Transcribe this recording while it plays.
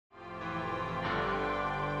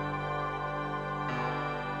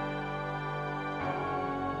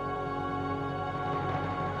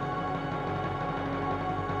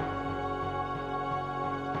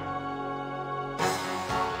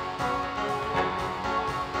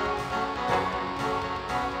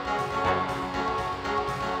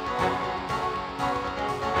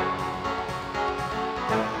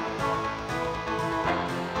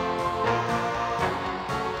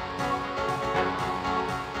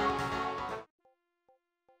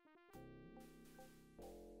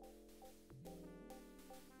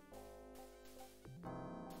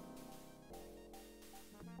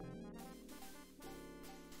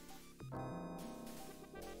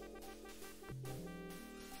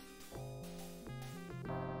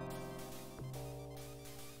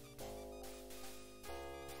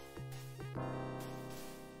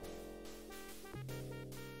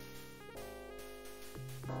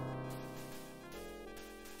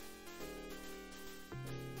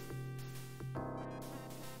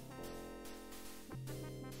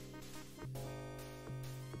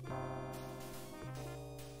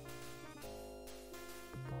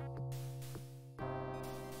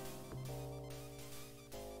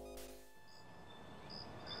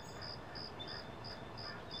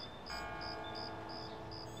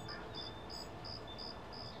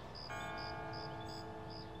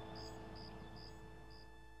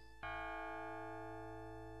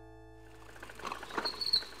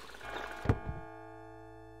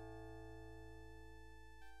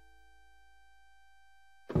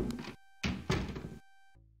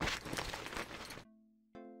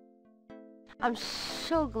I'm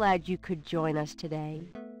so glad you could join us today.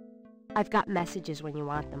 I've got messages when you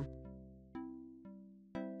want them.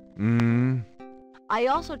 I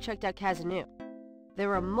also checked out Kazanu.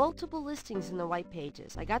 There are multiple listings in the white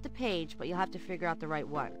pages. I got the page, but you'll have to figure out the right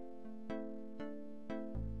one.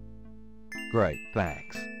 Great,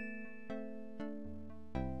 thanks.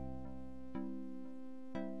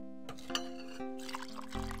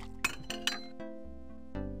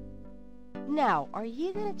 Now, are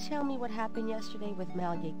you gonna tell me what happened yesterday with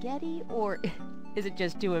Malia Gedde, or is it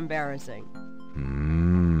just too embarrassing?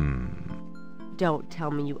 Don't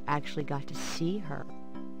tell me you actually got to see her.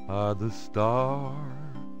 Are the stars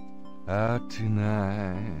out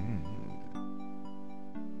tonight?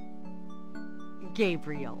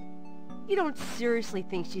 Gabriel, you don't seriously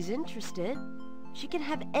think she's interested? She can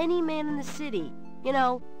have any man in the city. You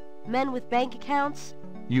know, men with bank accounts.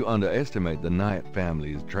 You underestimate the Knight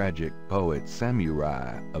family's tragic poet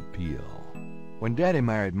samurai appeal. When Daddy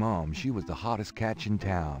married Mom, she was the hottest catch in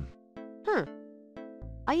town.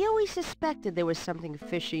 I always suspected there was something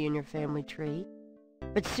fishy in your family tree.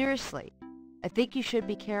 But seriously, I think you should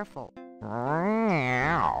be careful.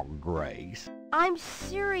 Grace. I'm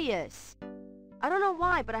serious. I don't know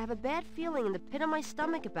why, but I have a bad feeling in the pit of my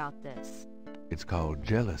stomach about this. It's called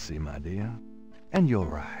jealousy, my dear. And you're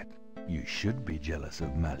right. You should be jealous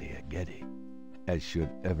of Malia Gedde, as should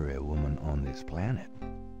every woman on this planet.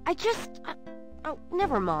 Oh,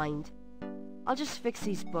 never mind. I'll just fix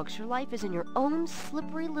these books. Your life is in your own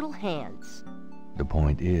slippery little hands. The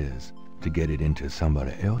point is to get it into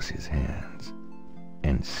somebody else's hands.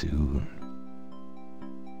 And soon.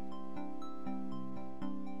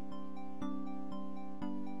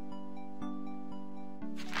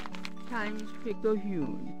 Times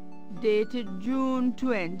Picayune, dated June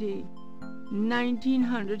 20,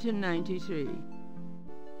 1993.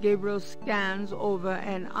 Gabriel scans over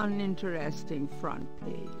an uninteresting front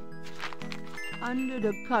page. Under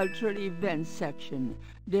the cultural events section,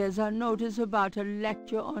 there's a notice about a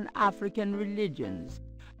lecture on African religions.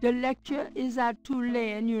 The lecture is at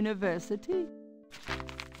Tulane University.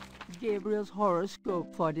 Gabriel's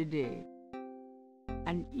horoscope for the day.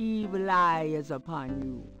 An evil eye is upon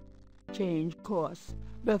you. Change course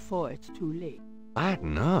before it's too late.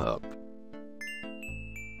 Lighten up.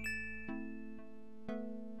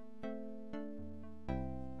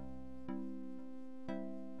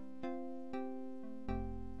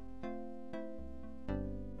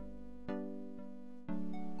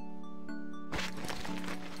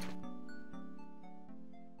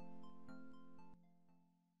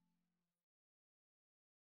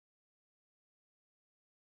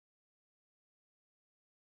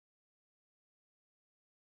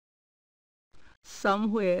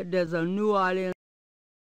 Somewhere there's a New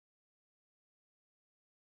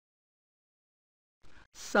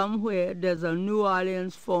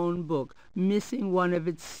Orleans phone book missing one of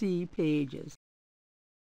its C pages.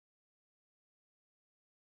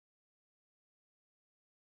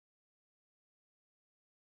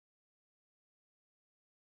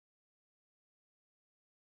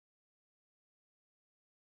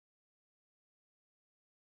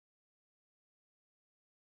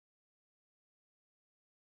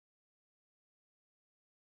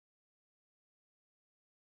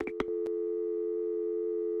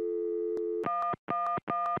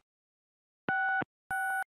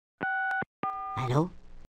 Hello?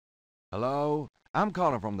 Hello? I'm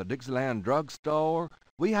calling from the Dixieland drugstore.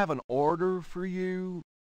 We have an order for you.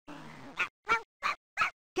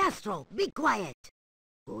 Castro, be quiet.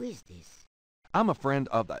 Who is this? I'm a friend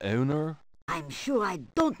of the owner. I'm sure I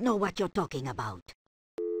don't know what you're talking about.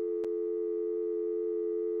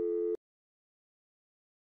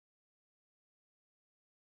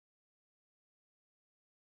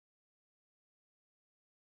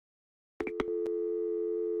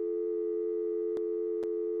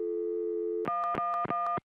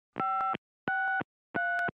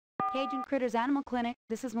 Cajun Critters Animal Clinic.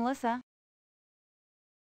 This is Melissa.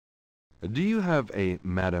 Do you have a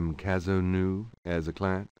Madame Kazanu as a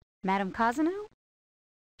client? Madame Kazanu?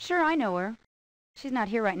 Sure, I know her. She's not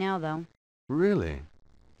here right now, though. Really?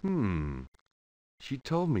 She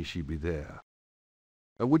told me she'd be there.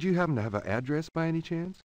 Would you happen to have her address by any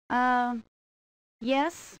chance?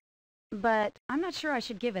 Yes, but I'm not sure I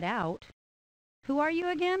should give it out. Who are you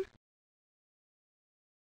again?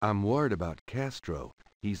 I'm worried about Castro.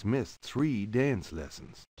 He's missed 3 dance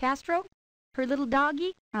lessons. Castro? Her little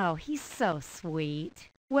doggy? Oh, he's so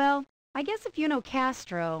sweet. Well, I guess if you know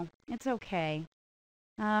Castro, it's okay.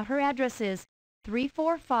 Her address is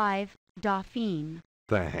 345 Dauphine.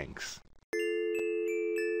 Thanks.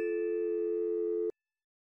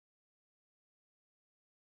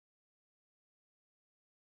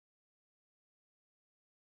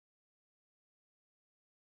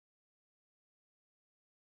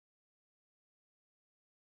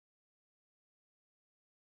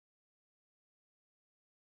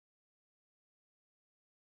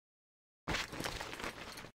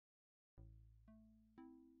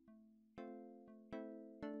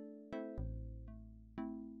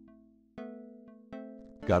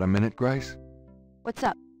 Got a minute, Grace? What's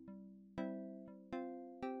up?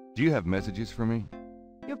 Do you have messages for me?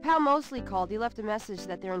 Your pal Mosley called. He left a message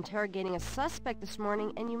that they're interrogating a suspect this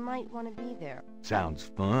morning and you might want to be there.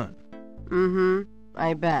 Sounds fun. Mm-hmm.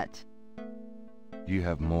 I bet. Do you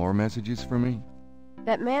have more messages for me?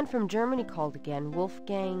 That man from Germany called again,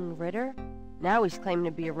 Wolfgang Ritter. Now he's claiming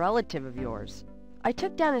to be a relative of yours. I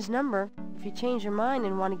took down his number. If you change your mind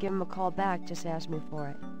and want to give him a call back, just ask me for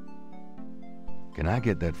it. Can I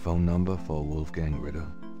get that phone number for Wolfgang Ritter?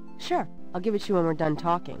 Sure. I'll give it to you when we're done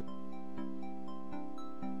talking.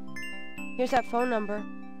 Here's that phone number.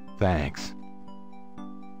 Thanks.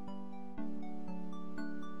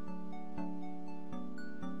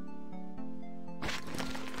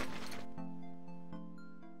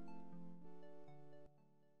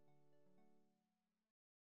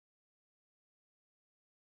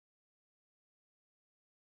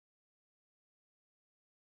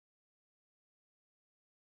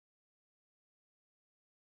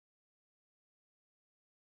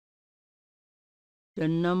 The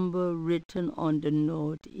number written on the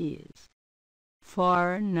note is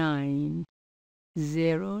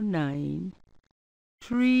 4909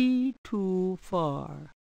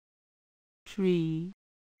 324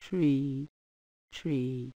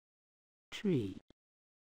 3333.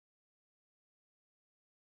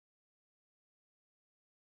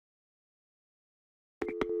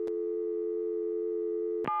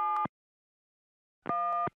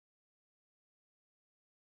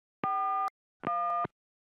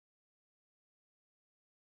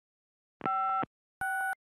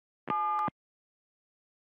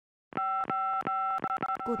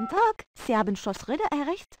 Guten Tag, Sie haben Schloss Ritter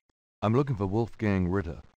erreicht? I'm looking for Wolfgang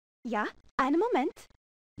Ritter. Ja, einen Moment.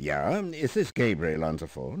 Yeah, is this Gabriel on the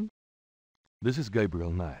phone? This is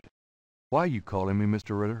Gabriel Knight. Why are you calling me,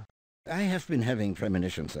 Mr. Ritter? I have been having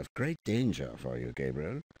premonitions of great danger for you,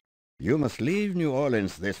 Gabriel. You must leave New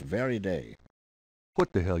Orleans this very day.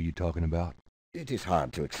 What the hell are you talking about? It is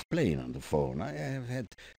hard to explain on the phone. I have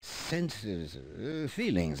had senses,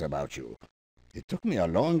 feelings about you. It took me a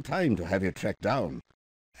long time to have you tracked down.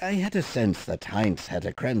 I had a sense that Heinz had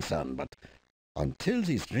a grandson, but until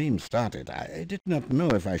these dreams started, I did not know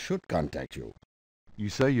if I should contact you. You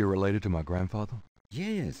say you're related to my grandfather?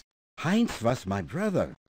 Yes, Heinz was my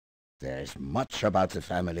brother. There is much about the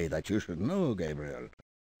family that you should know, Gabriel.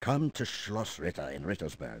 Come to Schloss Ritter in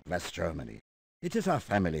Rittersberg, West Germany. It is our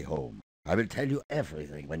family home. I will tell you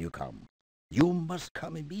everything when you come. You must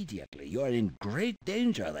come immediately. You are in great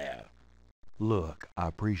danger there. Look, I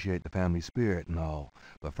appreciate the family spirit and all,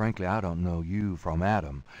 but frankly I don't know you from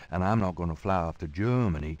Adam, and I'm not going to fly off to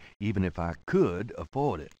Germany even if I could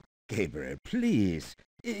afford it. Gabriel, please,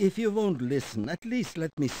 if you won't listen, at least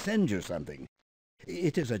let me send you something.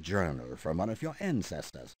 It is a journal from one of your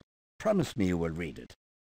ancestors. Promise me you will read it.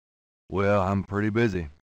 Well, I'm pretty busy.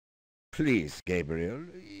 Please, Gabriel,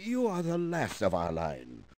 you are the last of our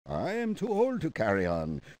line. I am too old to carry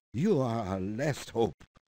on. You are our last hope.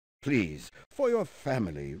 Please, for your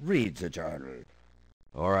family, read the journal.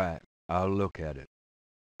 All right, I'll look at it.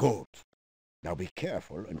 Good. Now be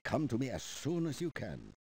careful and come to me as soon as you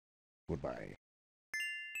can. Goodbye.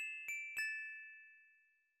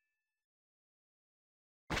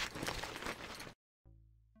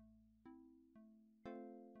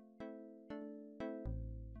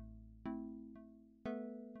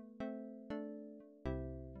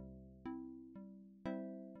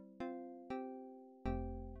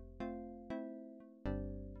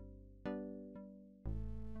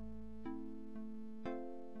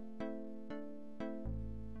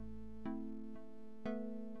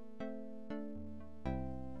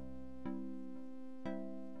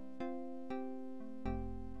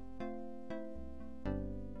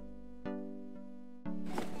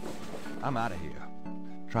 I'm out of here.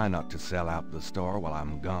 Try not to sell out the store while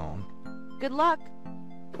I'm gone. Good luck.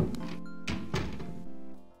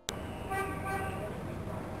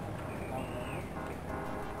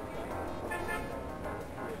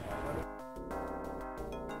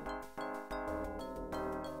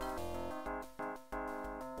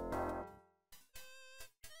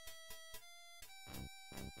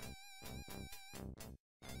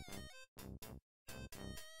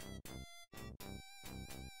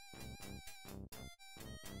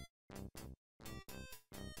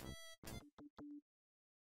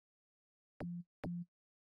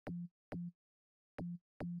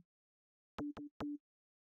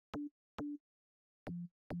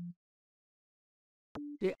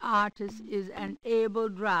 The artist is an able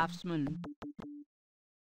draftsman.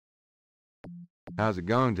 How's it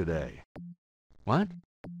going today? What?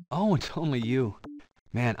 Oh, it's only you.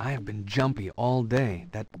 Man, I have been jumpy all day.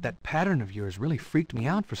 That pattern of yours really freaked me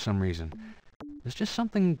out for some reason. There's just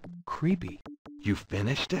something creepy. You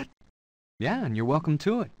finished it? Yeah, and you're welcome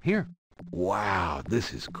to it. Here. Wow,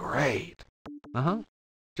 this is great. Uh-huh.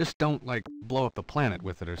 Just don't, like, blow up the planet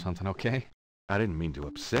with it or something, okay? I didn't mean to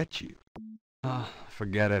upset you. Oh,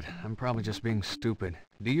 forget it. I'm probably just being stupid.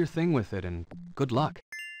 Do your thing with it, and good luck.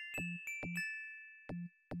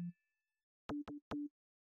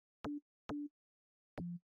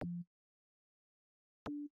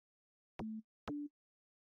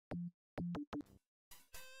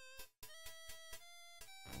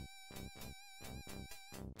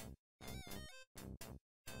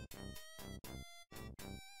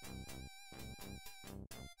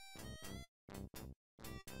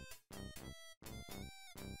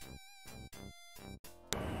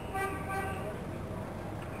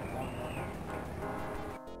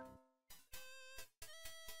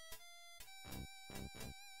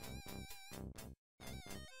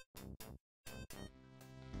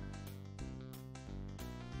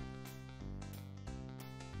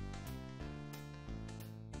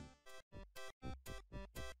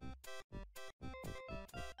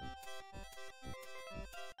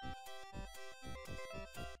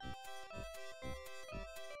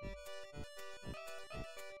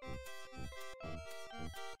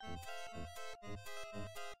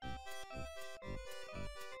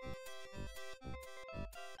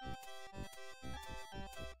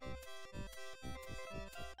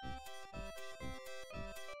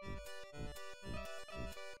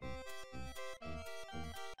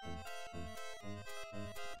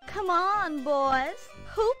 Come on, boys.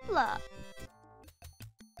 Hoopla!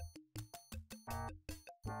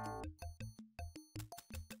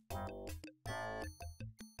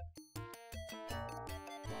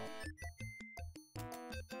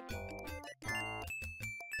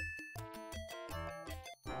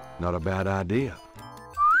 Not a bad idea.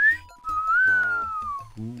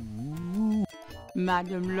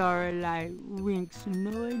 Madame Lorelei winks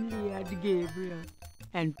knowingly at Gabriel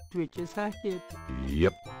and twitches her hip.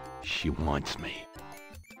 Yep, she wants me.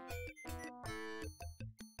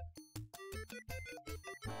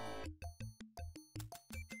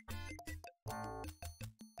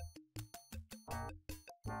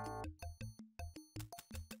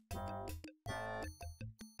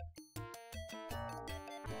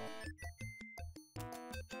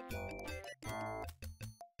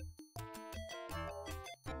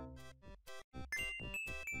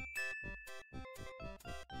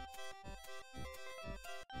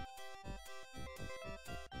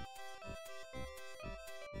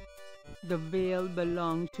 The veil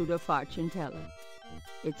belonged to the fortune teller.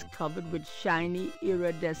 It's covered with shiny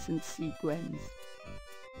iridescent sequins.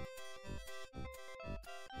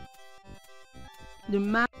 The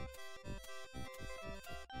man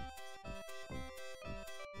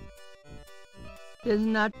does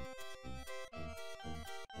not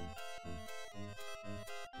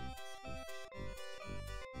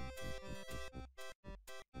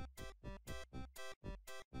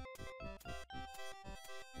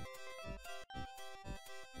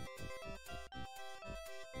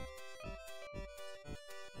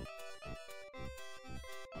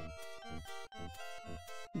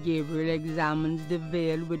Gabriel examines the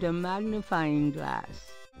veil with a magnifying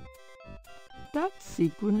glass. That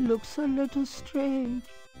sequin looks a little strange.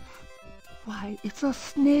 Why, it's a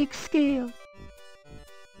snake scale.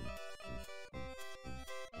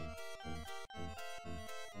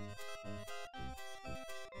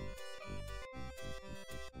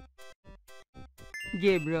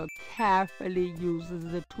 Gabriel carefully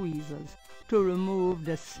uses the tweezers to remove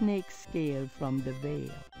the snake scale from the veil.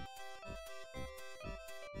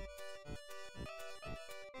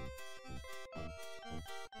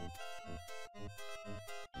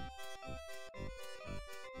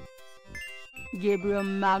 Gabriel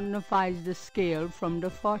magnifies the scale from the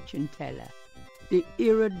fortune teller. The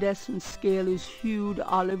iridescent scale is hued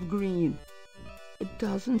olive green. It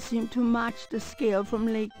doesn't seem to match the scale from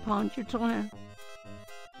Lake Pontchartrain.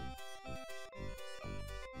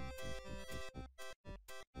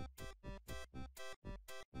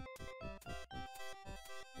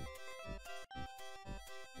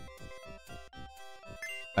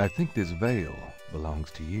 I think this veil belongs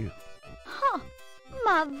to you. Huh,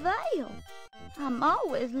 my veil. I'm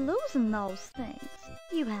always losing those things.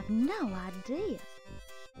 You have no idea.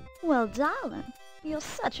 Well, darling, you're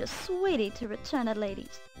such a sweetie to return a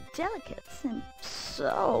lady's delicates, and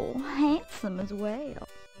so handsome as well.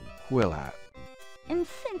 Well, And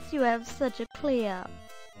since you have such a clear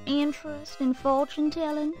interest in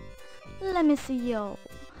fortune-telling, let me see your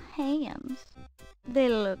hands. They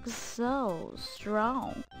look so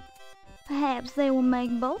strong. Perhaps they will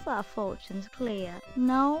make both our fortunes clear,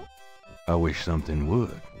 no? I wish something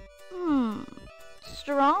would.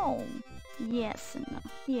 Strong. Yes, and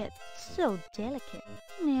yet so delicate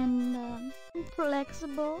and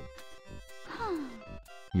flexible.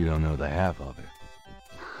 You don't know the half of it.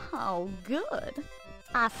 Oh, good.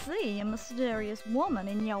 I see a mysterious woman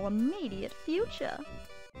in your immediate future.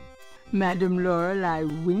 Madame Lorelei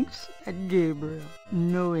winks at Gabriel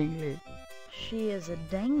knowingly. She is a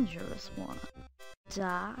dangerous one,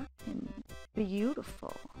 dark and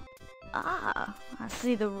beautiful. Ah, I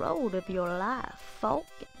see the road of your life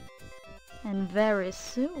forking. And very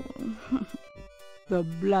soon. The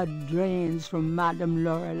blood drains from Madame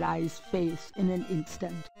Lorelei's face in an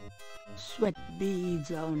instant. Sweat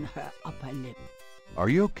beads on her upper lip. Are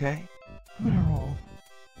you okay? They're all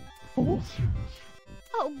falsehoods.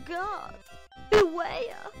 Oh, God!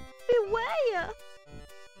 Beware! Beware!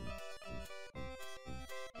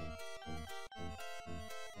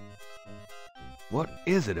 What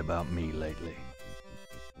is it about me lately?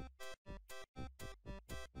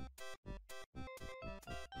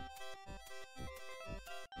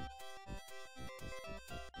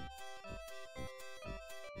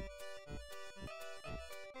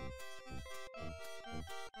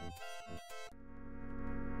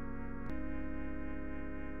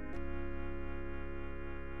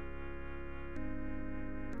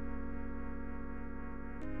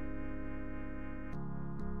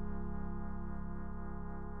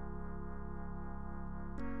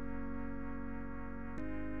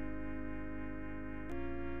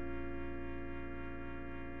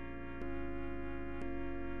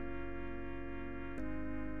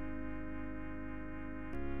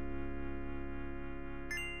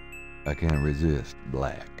 I can't resist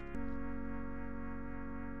black.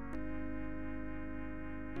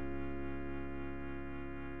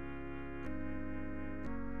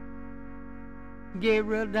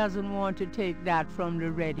 Gabriel doesn't want to take that from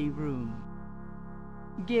the ready room.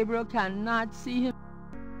 Gabriel cannot see him.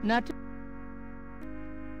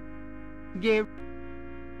 Gabriel.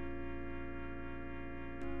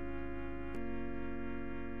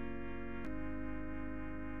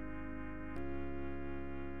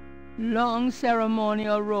 Long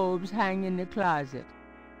ceremonial robes hang in the closet.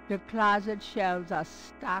 The closet shelves are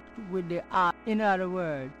stacked with the odds. In other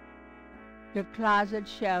words, the closet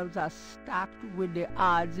shelves are stacked with the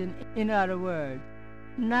odds. In other words,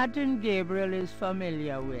 nothing Gabriel is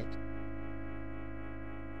familiar with.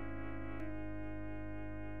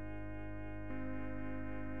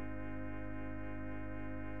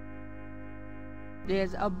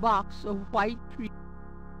 There's a box of white cream.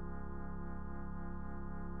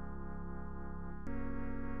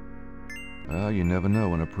 Well, you never know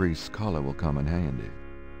when a priest's collar will come in handy.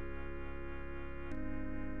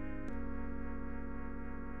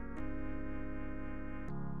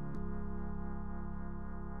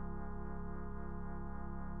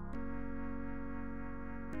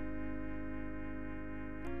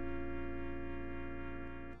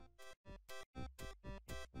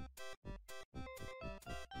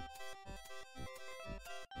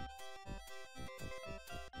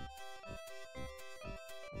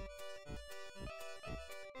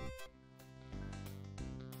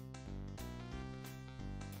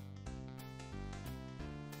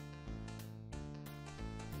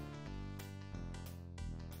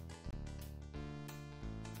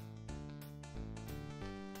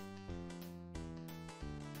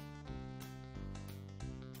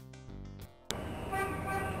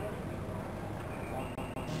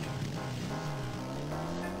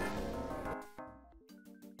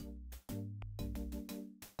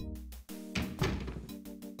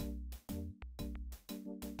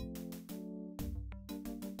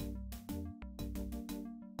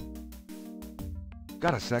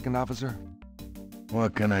 Got a second, officer?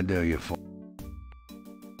 What can I do you for?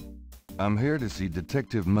 I'm here to see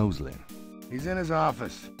Detective Mosley. He's in his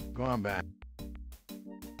office. Go on back.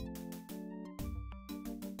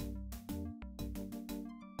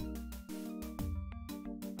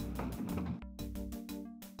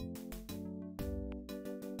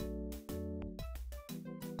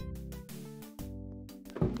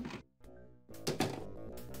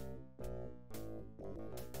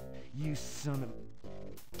 You son of...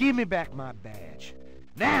 Give me back my badge.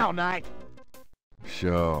 Now, Knight!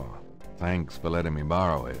 Sure. Thanks for letting me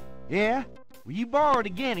borrow it. Yeah? Well, you borrow it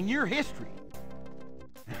again in your history.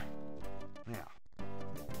 Now,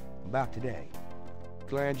 about today.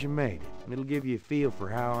 Glad you made it. It'll give you a feel for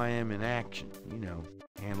how I am in action. You know,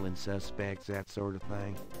 handling suspects, that sort of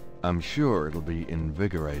thing. I'm sure it'll be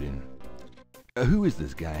invigorating. Who is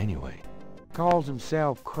this guy, anyway? Calls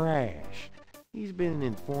himself Crash. He's been an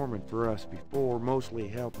informant for us before, mostly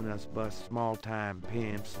helping us bust small-time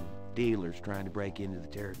pimps and dealers trying to break into the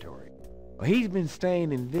territory. Well, he's been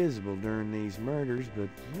staying invisible during these murders, but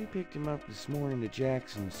we picked him up this morning at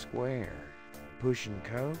Jackson Square. Pushing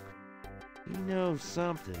coke? He knows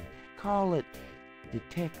something. Call it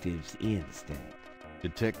detective's instinct.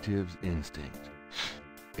 Detective's instinct.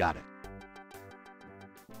 Got it.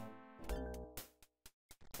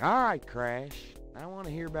 All right, Crash. I want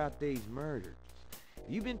to hear about these murders.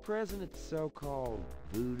 You been present at the so-called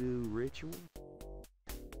voodoo ritual?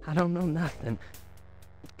 I don't know nothing.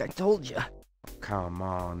 I told you. Come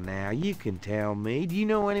on now, you can tell me. Do you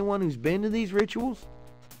know anyone who's been to these rituals?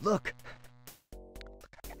 Look,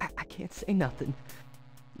 I can't say nothing.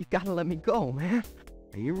 You gotta let me go, man.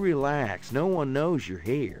 Now, you relax. No one knows you're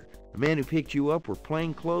here. The men who picked you up were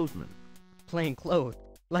plainclothesmen. Plain clothes,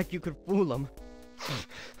 like you could fool them.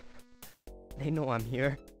 They know I'm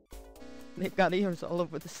here. They've got ears all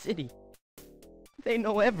over the city. They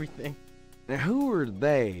know everything. Now, who are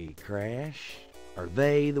they, Crash? Are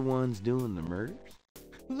they the ones doing the murders?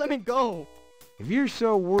 Let me go. If you're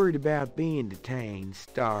so worried about being detained,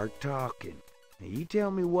 start talking. Now, you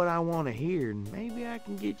tell me what I want to hear, and maybe I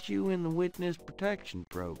can get you in the witness protection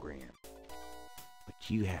program. But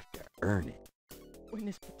you have to earn it.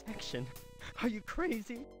 Witness protection? Are you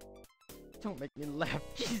crazy? Don't make me laugh.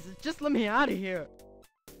 Jesus, just let me out of here.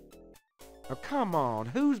 Oh, come on.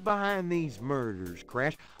 Who's behind these murders,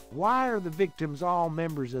 Crash? Why are the victims all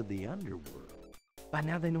members of the underworld? By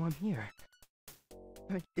now they know I'm here.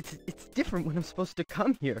 I mean, it's different when I'm supposed to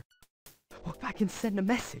come here. Well, if I can send a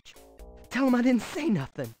message, tell them I didn't say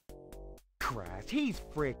nothing. Christ, he's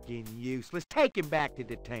frickin' useless. Take him back to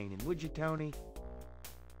detaining, would you, Tony?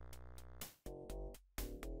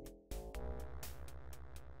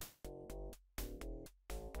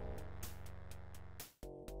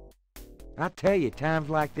 I tell you, times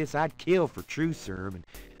like this, I'd kill for truth serum and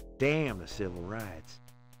damn the civil rights.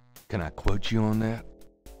 Can I quote you on that?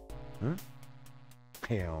 Huh?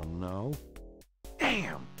 Hell no.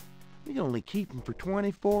 Damn! We can only keep him for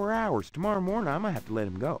 24 hours. Tomorrow morning, I might have to let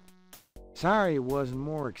him go. Sorry it wasn't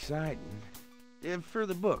more exciting. For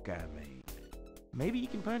the book, I mean. Maybe you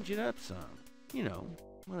can punch it up some. You know,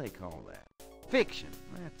 what do they call that? Fiction,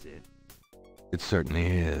 that's it. It certainly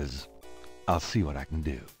is. I'll see what I can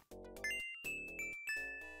do.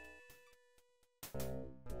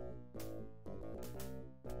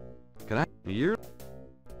 Can I? You're...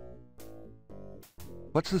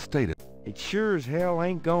 What's the status? It sure as hell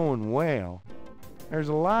ain't going well. There's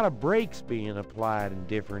a lot of brakes being applied in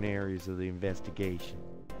different areas of the investigation.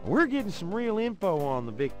 We're getting some real info on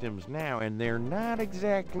the victims now, and they're not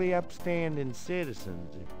exactly upstanding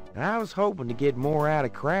citizens. And I was hoping to get more out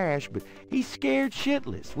of Crash, but he's scared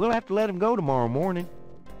shitless. We'll have to let him go tomorrow morning.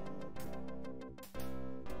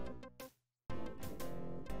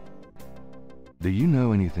 Do you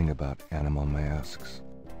know anything about animal masks?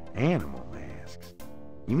 Animal masks?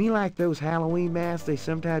 You mean like those Halloween masks they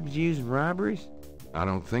sometimes use in robberies? I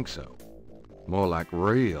don't think so. More like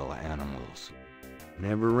real animals.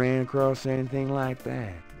 Never ran across anything like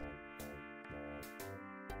that.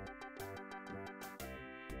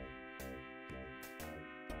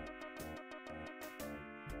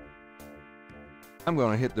 I'm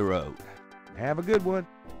gonna hit the road. Have a good one.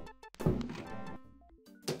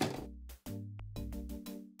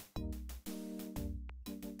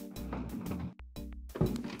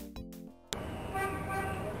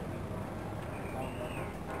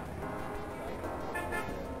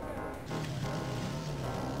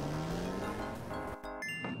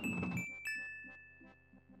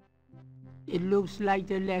 It looks like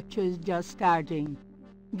the lecture is just starting.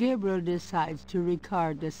 Gabriel decides to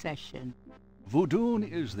record the session. Voodoo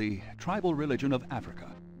is the tribal religion of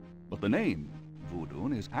Africa, but the name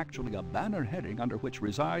Voodoo is actually a banner heading under which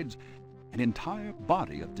resides an entire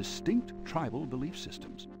body of distinct tribal belief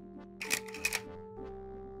systems.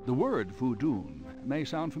 The word voodoo may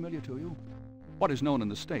sound familiar to you. What is known in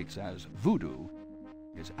the States as voodoo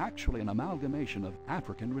is actually an amalgamation of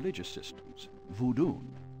African religious systems, voodoo,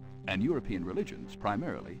 and European religions,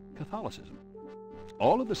 primarily Catholicism.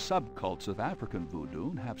 All of the subcults of African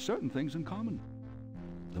voodoo have certain things in common.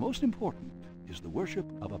 The most important is the worship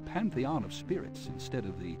of a pantheon of spirits instead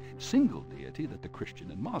of the single deity that the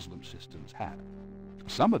Christian and Muslim systems have.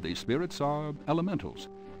 Some of these spirits are elementals.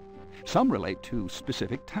 Some relate to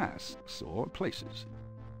specific tasks or places.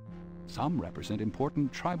 Some represent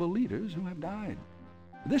important tribal leaders who have died.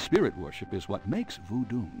 This spirit worship is what makes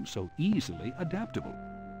voodoo so easily adaptable.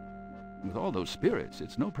 With all those spirits,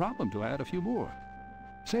 it's no problem to add a few more.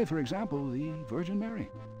 Say, for example, the Virgin Mary.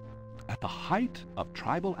 At the height of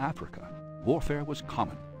tribal Africa, warfare was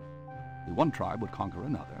common. The one tribe would conquer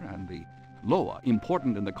another, and the loa,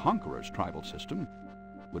 important in the conqueror's tribal system,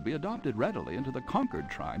 would be adopted readily into the conquered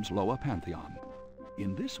tribe's loa pantheon.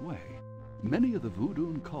 In this way, many of the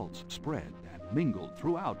voodoo cults spread and mingled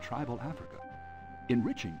throughout tribal Africa,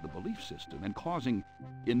 enriching the belief system and causing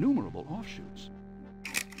innumerable offshoots.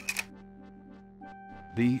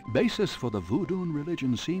 The basis for the voodoo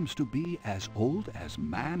religion seems to be as old as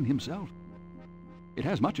man himself. It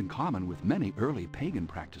has much in common with many early pagan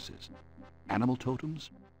practices: animal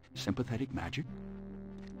totems, sympathetic magic,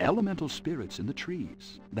 elemental spirits in the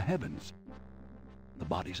trees, the heavens, the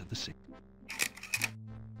bodies of the sick.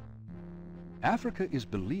 Africa is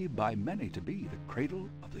believed by many to be the cradle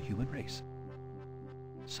of the human race.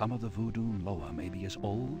 Some of the voodoo loa may be as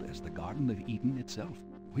old as the Garden of Eden itself.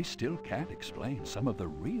 We still can't explain some of the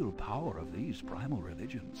real power of these primal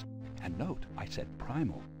religions. And note, I said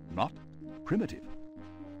primal, not primitive.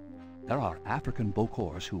 There are African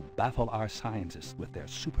bokors who baffle our scientists with their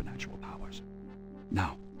supernatural powers.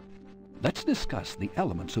 Now, let's discuss the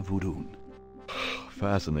elements of voodoo.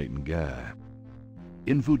 Fascinating guy.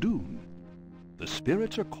 In voodoo, the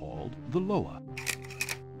spirits are called the loa.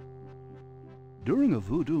 During a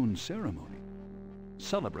voodoo ceremony,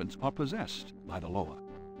 celebrants are possessed by the loa,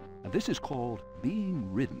 and this is called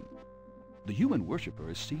being ridden. The human worshipper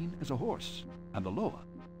is seen as a horse, and the loa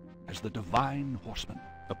as the divine horseman.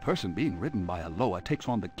 A person being ridden by a loa takes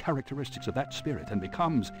on the characteristics of that spirit and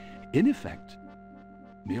becomes, in effect,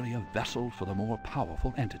 merely a vessel for the more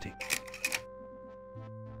powerful entity.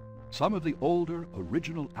 Some of the older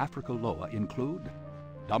original Africa loa include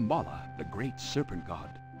Dambala, the great serpent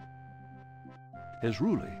god,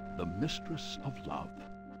 Hezruli, the mistress of love,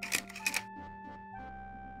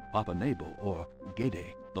 Papa Nebo or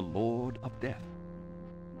Gedde, the lord of death,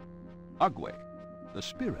 Agwe, the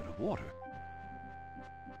spirit of water,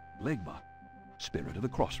 Legba, spirit of the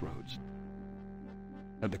crossroads,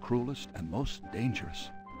 and the cruelest and most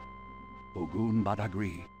dangerous, Ogun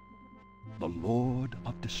Badagri, the lord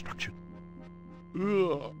of destruction.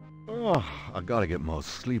 I gotta get more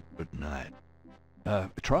sleep at night.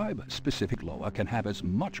 Tribe-specific loa can have as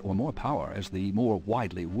much or more power as the more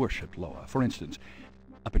widely worshipped loa. For instance,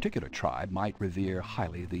 a particular tribe might revere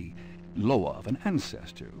highly the loa of an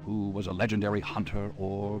ancestor who was a legendary hunter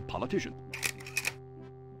or politician.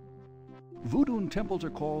 Voodoo temples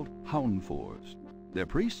are called haunfors. Their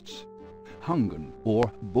priests, hungan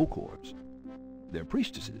or bokors. Their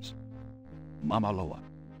priestesses, mama loa.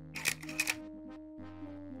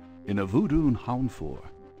 In a voodoo haunfor,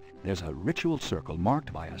 there's a ritual circle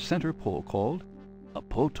marked by a center pole called a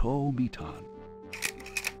poto mitan.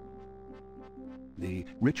 The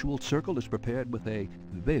ritual circle is prepared with a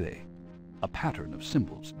veve, a pattern of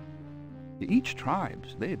symbols. Each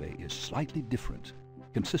tribe's veve is slightly different,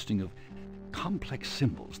 consisting of complex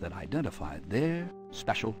symbols that identify their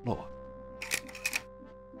special loa.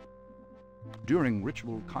 During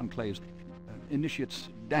ritual conclaves, initiates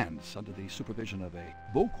dance under the supervision of a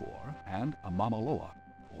bokor and a mama loa,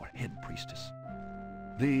 or head priestess.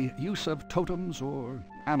 The use of totems or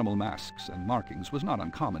animal masks and markings was not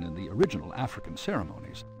uncommon in the original African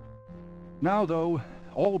ceremonies. Now, though,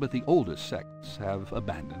 all but the oldest sects have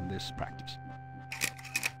abandoned this practice.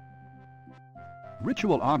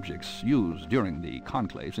 Ritual objects used during the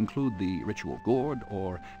conclaves include the ritual gourd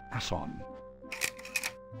or asson,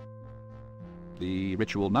 the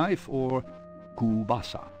ritual knife or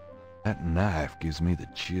kubasa. That knife gives me the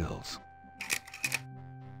chills.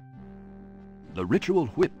 The ritual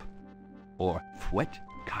whip or fouet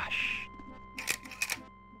cache,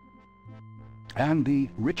 and the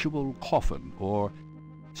ritual coffin or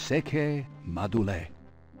seke madule.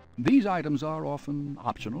 These items are often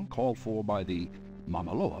optional, called for by the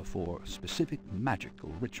mama loa for specific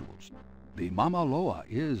magical rituals. The mama loa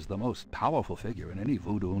is the most powerful figure in any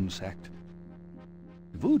voodoo sect.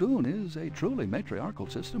 Voodoo is a truly matriarchal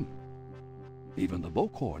system. Even the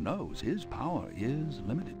bokor knows his power is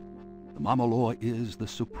limited. The mama loa is the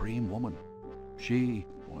supreme woman. She,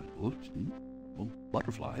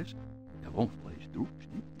 butterflies,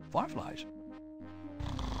 fireflies.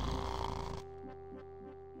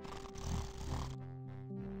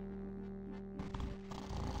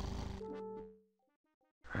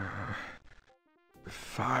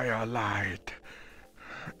 Firelight.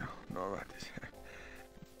 No, what is it?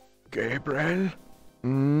 Gabriel?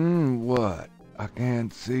 What? I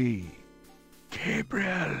can't see.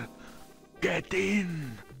 Gabriel, get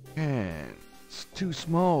in. Can't. It's too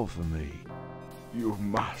small for me. You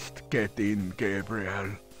must get in,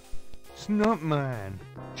 Gabriel. It's not mine.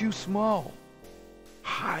 Too small.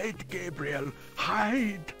 Hide, Gabriel,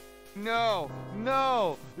 hide. No,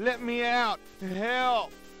 no, let me out.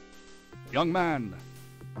 Help. Young man,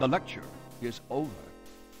 the lecture is over.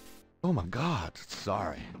 Oh my God,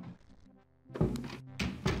 sorry.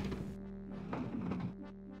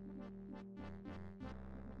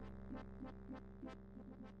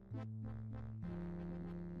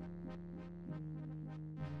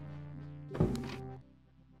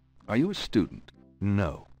 Are you a student?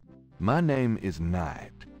 No. My name is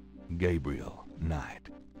Knight. Gabriel Knight.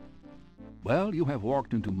 Well, you have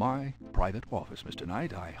walked into my private office, Mr.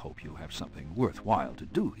 Knight. I hope you have something worthwhile to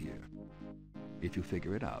do here. If you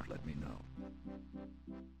figure it out, let me know.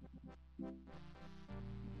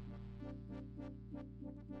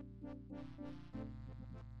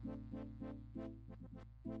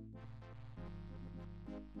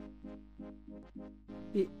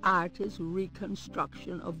 The artist's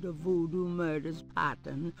reconstruction of the voodoo murders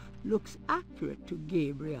pattern looks accurate to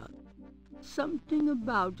Gabriel. Something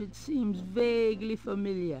about it seems vaguely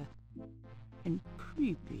familiar and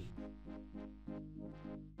creepy.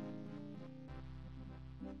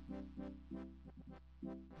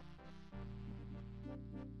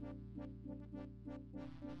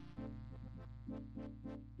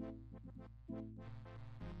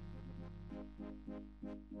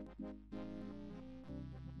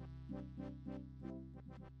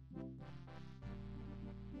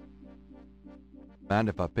 Mind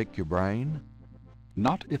if I pick your brain?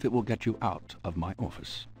 Not if it will get you out of my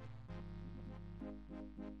office.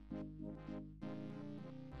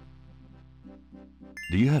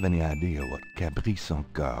 Do you have any idea what Cabrit sans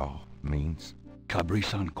coeur means? Cabrit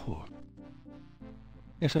sans coeur?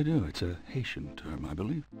 Yes, I do. It's a Haitian term, I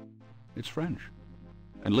believe. It's French,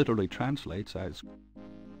 and literally translates as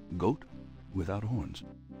goat without horns.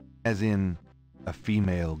 As in a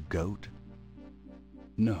female goat?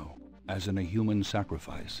 No, as in a human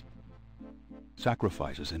sacrifice.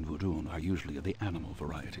 Sacrifices in voodoo are usually of the animal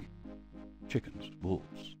variety. Chickens,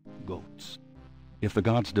 wolves, goats. If the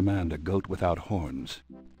gods demand a goat without horns,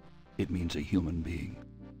 it means a human being.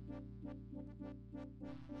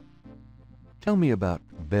 Tell me about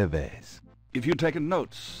breves. If you'd taken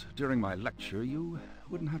notes during my lecture, you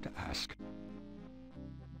wouldn't have to ask.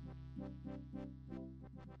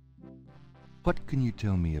 What can you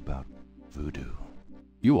tell me about voodoo?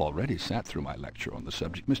 You already sat through my lecture on the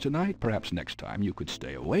subject, Mr. Knight. Perhaps next time you could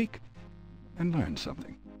stay awake and learn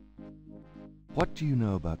something. What do you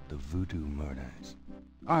know about the voodoo murders?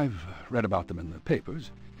 I've read about them in the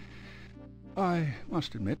papers. I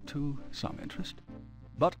must admit, to some interest.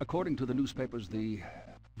 But according to the newspapers, the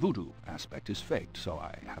voodoo aspect is faked, so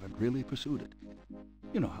I haven't really pursued it.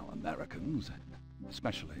 You know how Americans,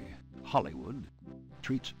 especially Hollywood,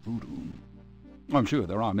 treats voodoo. I'm sure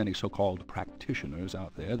there are many so-called practitioners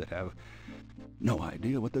out there that have no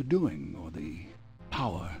idea what they're doing or the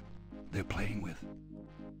power they're playing with.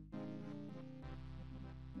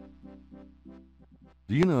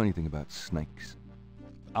 Do you know anything about snakes?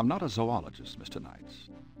 I'm not a zoologist, Mr. Knight,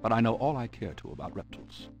 but I know all I care to about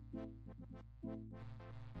reptiles.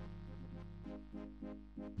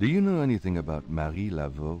 Do you know anything about Marie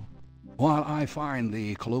Laveau? While I find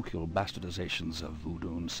the colloquial bastardizations of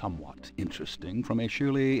voodoo somewhat interesting from a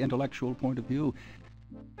sheerly intellectual point of view,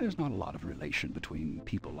 there's not a lot of relation between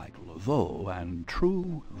people like Laveau and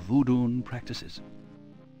true voodoo practices.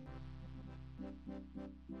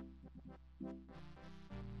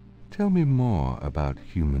 Tell me more about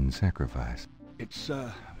human sacrifice. It's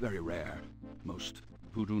very rare. Most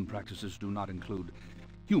voodoo practices do not include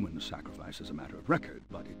human sacrifice as a matter of record,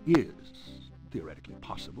 but it is theoretically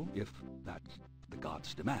possible if that's the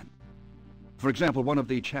gods' demand. For example, one of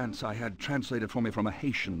the chants I had translated for me from a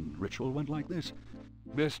Haitian ritual went like this.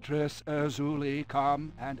 Mistress Azuli,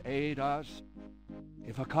 come and aid us.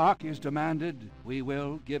 If a cock is demanded, we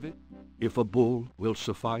will give it. If a bull will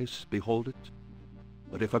suffice, behold it.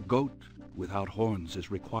 But if a goat without horns is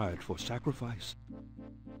required for sacrifice,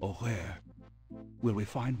 oh, where will we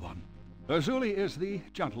find one? Azuli is the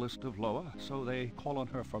gentlest of Loa, so they call on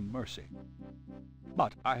her for mercy.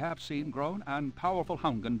 But I have seen grown and powerful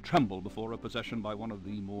Hungan tremble before a possession by one of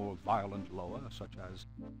the more violent Loa, such as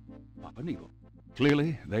Papanibo.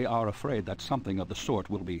 Clearly, they are afraid that something of the sort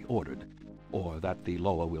will be ordered, or that the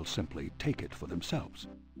Loa will simply take it for themselves.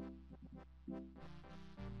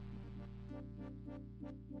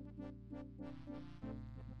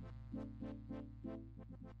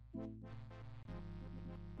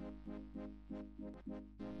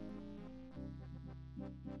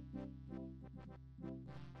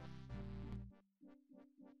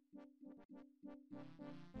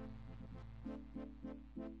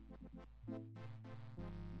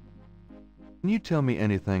 Can you tell me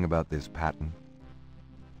anything about this pattern?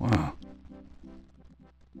 Well,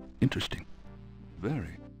 Interesting.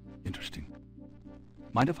 Very interesting.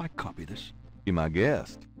 Mind if I copy this? Be my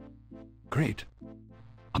guest. Great.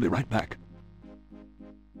 I'll be right back.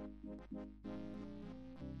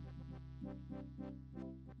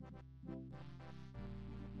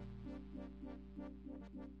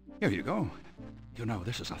 Here you go. You know,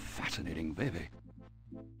 this is a fascinating veve.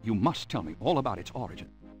 You must tell me all about its origin.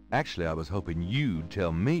 Actually, I was hoping you'd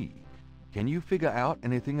tell me. Can you figure out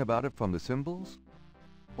anything about it from the symbols?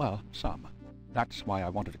 Well, some. That's why I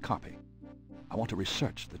wanted a copy. I want to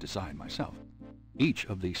research the design myself. Each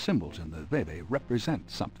of the symbols in the veve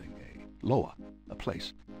represents something, a loa, a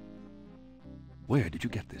place. Where did you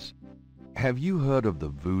get this? Have you heard of the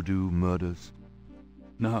voodoo murders?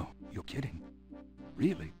 No, you're kidding.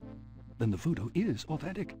 Really? Then the voodoo is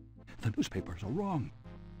authentic. The newspapers are wrong.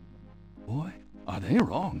 Boy, are they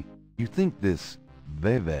wrong. You think this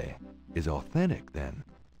veve is authentic, then?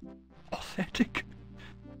 Authentic?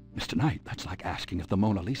 Mr. Knight, that's like asking if the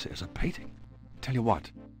Mona Lisa is a painting. Tell you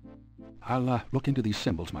what, I'll look into these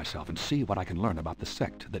symbols myself and see what I can learn about the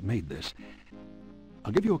sect that made this.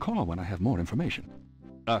 I'll give you a call when I have more information.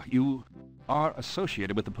 You are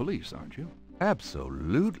associated with the police, aren't you?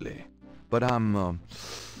 Absolutely. But I'm,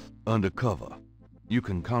 undercover. You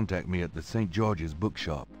can contact me at the St. George's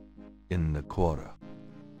bookshop in the quarter.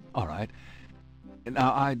 All right.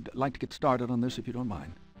 Now, I'd like to get started on this if you don't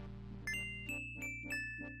mind.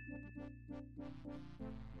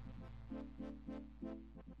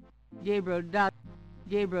 Gabriel,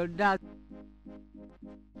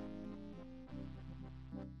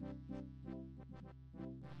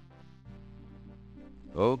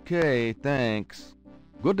 Okay, thanks.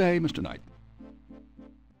 Good day, Mr. Knight.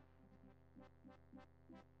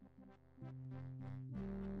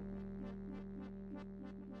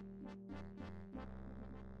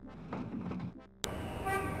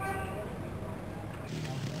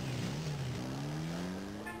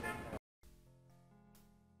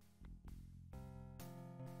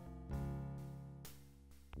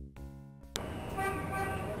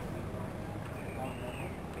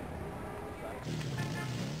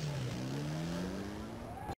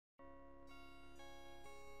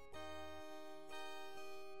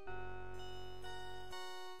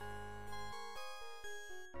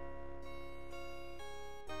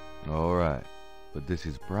 All right, but this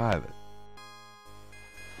is private.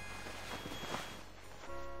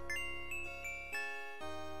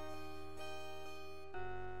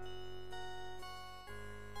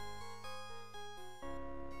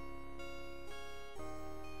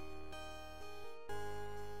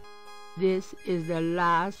 this is the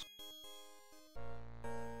last.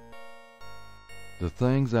 The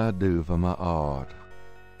things I do for my art.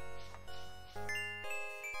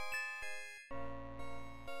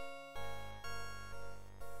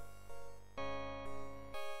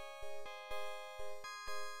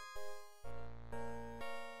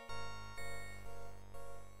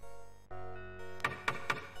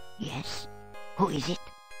 Yes? Who is it?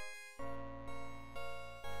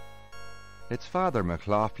 It's Father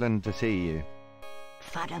McLaughlin to see you.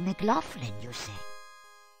 Father McLaughlin, you say?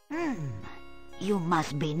 You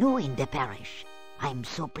must be new in the parish. I'm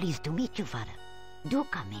so pleased to meet you, Father. Do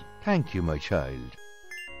come in. Thank you, my child.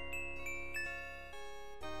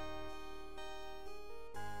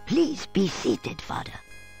 Please be seated, Father.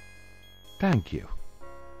 Thank you.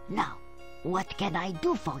 Now, what can I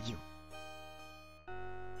do for you?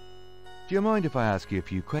 Do you mind if I ask you a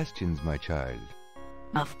few questions, my child?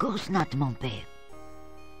 Of course not, mon père.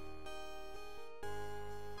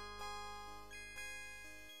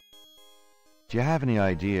 Do you have any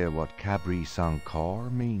idea what Cabrit sans corps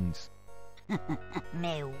means?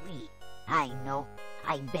 Mais oui, I know.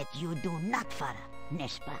 I bet you do not, Father,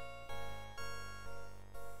 n'est-ce pas?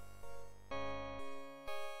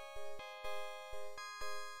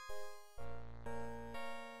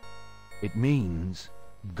 It means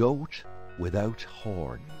goat without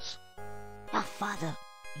horns. Ah, Father,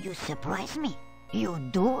 you surprise me. You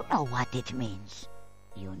do know what it means.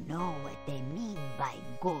 You know what they mean by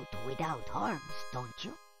goat without horns, don't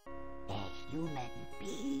you? A human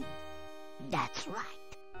being. That's right.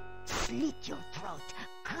 Slit your throat,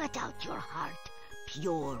 cut out your heart.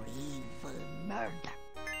 Pure evil murder.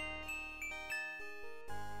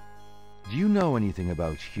 Do you know anything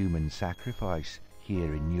about human sacrifice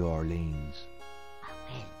here in New Orleans?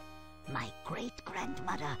 Well, my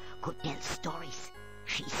great-grandmother could tell stories.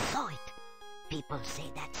 She saw it. People say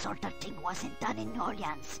that sort of thing wasn't done in New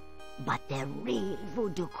Orleans. But the real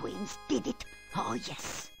voodoo queens did it. Oh,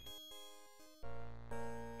 yes.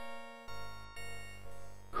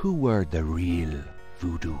 Who were the real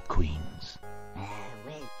voodoo queens?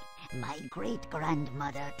 Well, My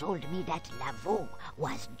great-grandmother told me that Lavaux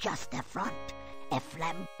was just a front, a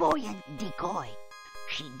flamboyant decoy.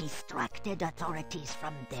 She distracted authorities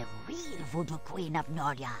from the real voodoo queen of New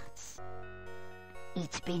Orleans.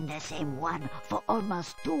 It's been the same one for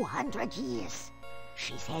almost 200 years.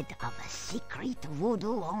 She's head of a secret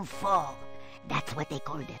voodoo en fort. That's what they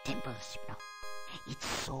call the temples, you know. It's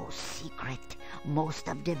so secret, most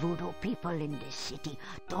of the voodoo people in the city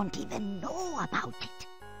don't even know about it.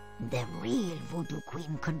 The real voodoo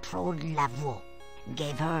queen controlled Lavaux,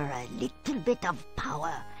 gave her a little bit of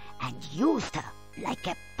power, and used her like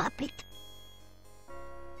a puppet.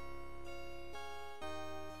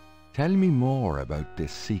 Tell me more about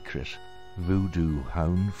this secret voodoo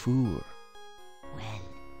hound four. Well,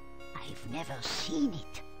 I've never seen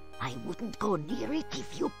it. I wouldn't go near it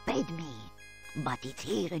if you paid me. But it's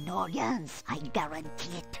here in Orleans, I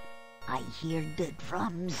guarantee it. I hear the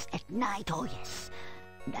drums at night, oh yes.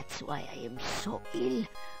 That's why I am so ill.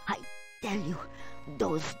 I tell you,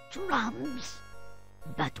 those drums.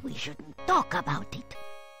 But we shouldn't talk about it.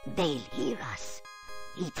 They'll hear us.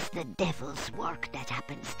 It's the devil's work that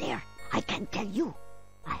happens there. I can tell you.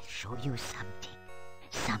 I'll show you something.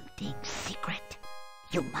 Something secret.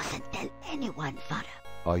 You mustn't tell anyone, Father.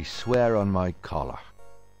 I swear on my collar.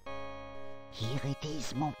 Here it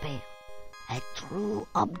is, mon père. A true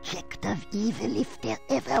object of evil if there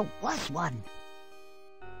ever was one.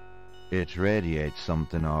 It radiates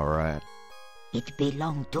something, all right. It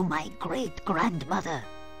belonged to my great-grandmother.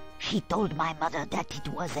 She told my mother that it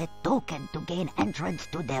was a token to gain entrance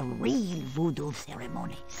to the real voodoo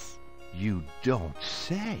ceremonies. You don't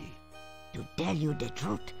say. To tell you the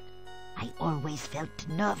truth, I always felt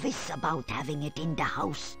nervous about having it in the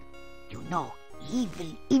house. You know,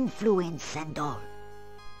 evil influence and all.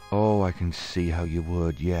 Oh, I can see how you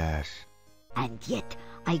would, yes. And yet,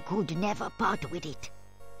 I could never part with it.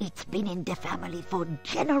 It's been in the family for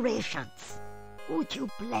generations. Would you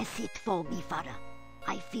bless it for me, Father?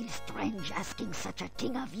 I feel strange asking such a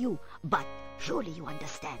thing of you, but surely you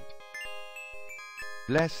understand.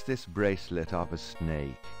 Bless this bracelet of a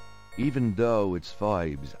snake, even though its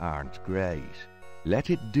vibes aren't great. Let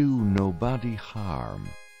it do nobody harm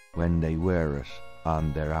when they wear it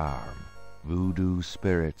on their arm. Voodoo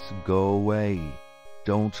spirits, go away.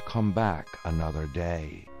 Don't come back another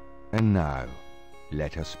day. And now,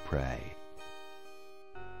 let us pray.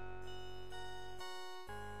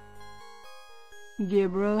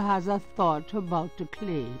 Gabriel has a thought about the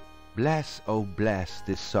clay. Bless, oh bless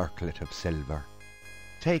this circlet of silver.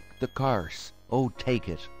 Take the curse, oh take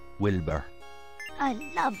it, Wilbur. A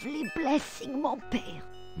lovely blessing, mon père.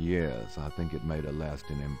 Yes, I think it made a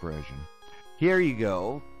lasting impression. Here you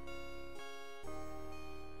go.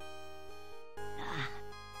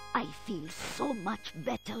 I feel so much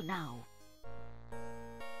better now.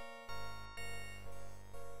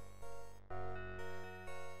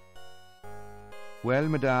 Well,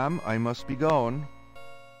 madame, I must be going.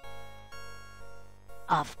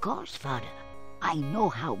 Of course, Father. I know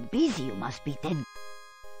how busy you must be then.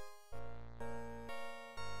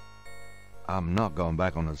 I'm not going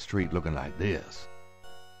back on the street looking like this.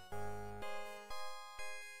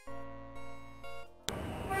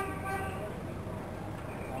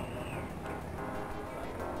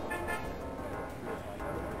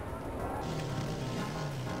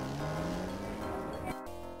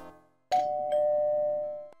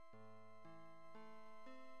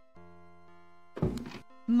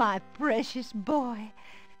 My precious boy,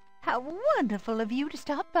 how wonderful of you to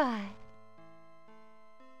stop by.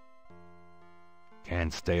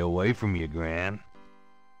 Can't stay away from you, Gran.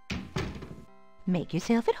 Make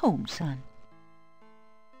yourself at home, son.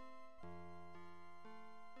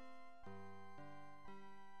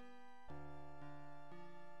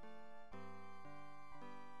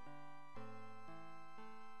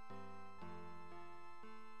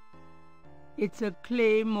 It's a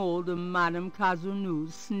clay mold of Madame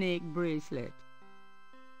Cazeneu's snake bracelet.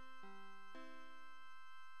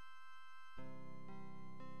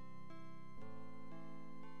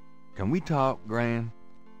 Can we talk, Gran?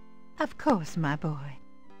 Of course, my boy.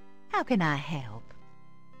 How can I help?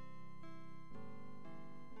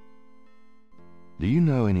 Do you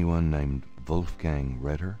know anyone named Wolfgang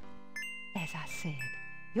Ritter? As I said,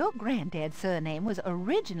 your granddad's surname was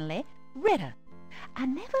originally Ritter. I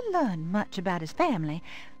never learned much about his family,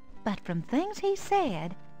 but from things he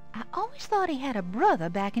said, I always thought he had a brother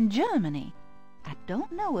back in Germany. I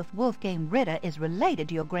don't know if Wolfgang Ritter is related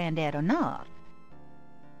to your granddad or not.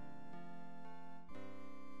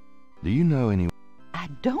 Do you know anyone? I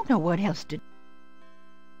don't know what else to...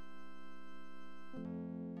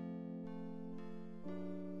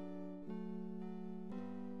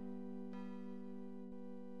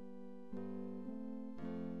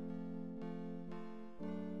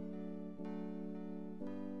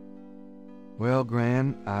 Well,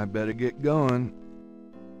 Gran, I better get going.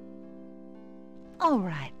 All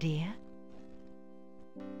right, dear.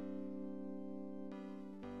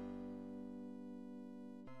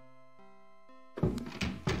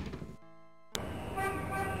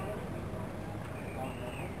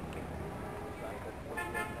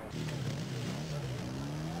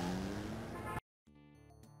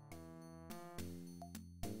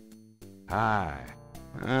 Hi.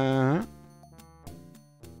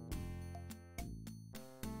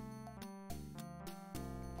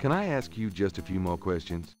 Can I ask you just a few more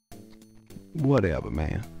questions? Whatever,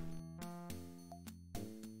 man.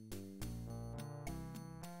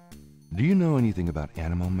 Do you know anything about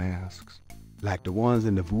animal masks? Like the ones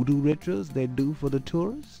in the voodoo rituals they do for the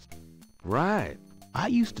tourists? Right. I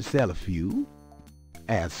used to sell a few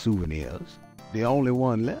as souvenirs. The only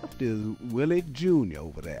one left is Willie Jr.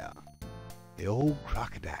 over there. The old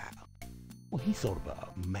crocodile. Well, he's sort of a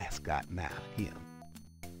mascot now, him.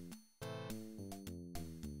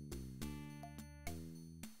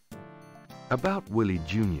 About Willie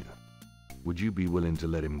Jr., would you be willing to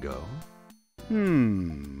let him go?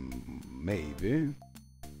 Maybe.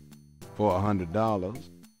 For $100.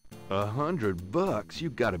 $100? You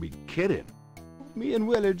gotta be kidding. Me and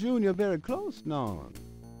Willie Jr. are very close now.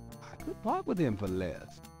 I could part with him for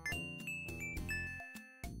less.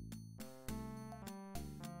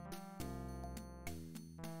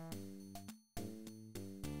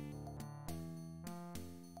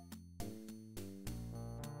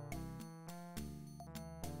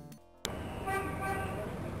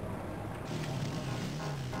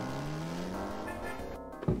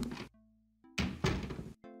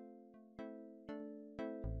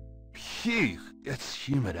 Phew, it's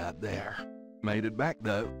humid out there. Made it back,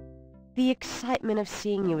 though. The excitement of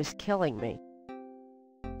seeing you is killing me.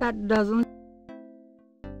 That doesn't...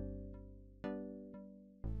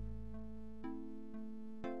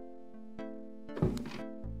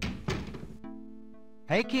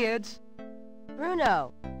 Hey, kids.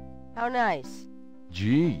 Bruno, how nice.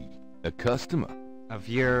 Gee, a customer. Of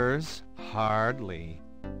yours? Hardly.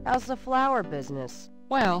 How's the flower business?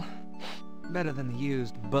 Well, better than the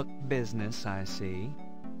used book business, I see.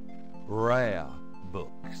 Rare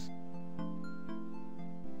books.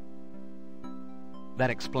 That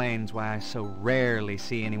explains why I so rarely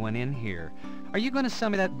see anyone in here. Are you going to sell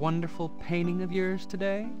me that wonderful painting of yours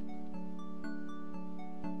today?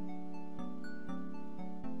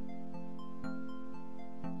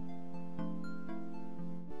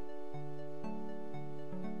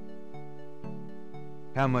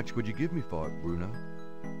 How much would you give me for it, Bruno?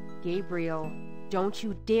 Gabriel, don't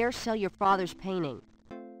you dare sell your father's painting.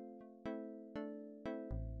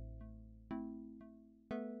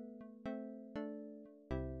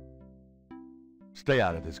 Stay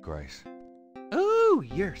out of this, Grace. Ooh,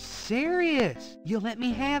 you're serious? You'll let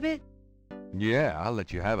me have it? Yeah, I'll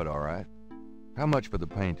let you have it, all right. How much for the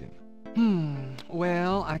painting?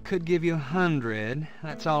 Well, I could give you 100.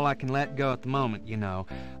 That's all I can let go at the moment, you know.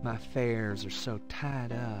 My fares are so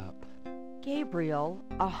tied up. Gabriel,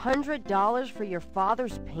 $100 for your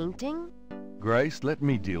father's painting? Grace, let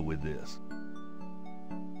me deal with this.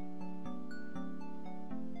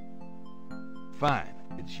 Fine,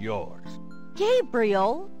 it's yours.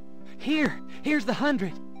 Gabriel! Here's the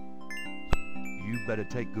 100. You better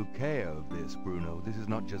take good care of this, Bruno. This is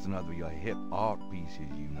not just another of your hip art pieces,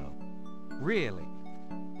 you know. Really?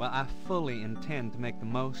 Well, I fully intend to make the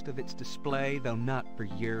most of its display, though not for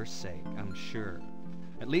your sake, I'm sure.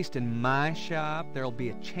 At least in my shop, there'll be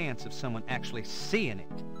a chance of someone actually seeing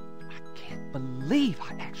it. I can't believe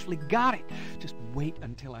I actually got it. Just wait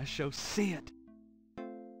until I show Sid.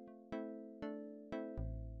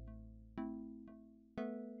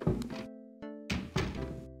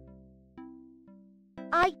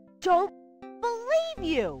 I don't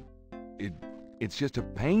believe you! It's just a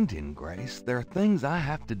painting, Grace. There are things I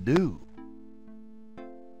have to do.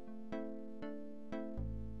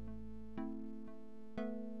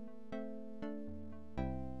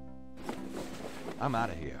 I'm out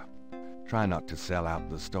of here. Try not to sell out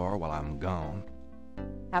the store while I'm gone.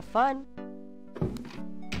 Have fun.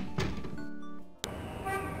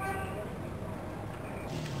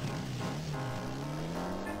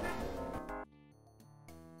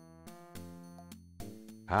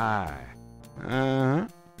 Hi.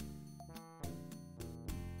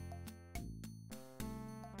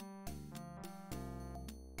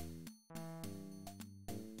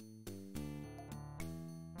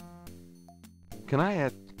 Can I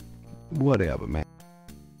ask... Whatever, man.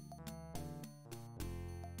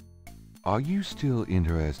 Are you still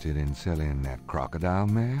interested in selling that crocodile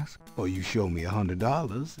mask? Or you show me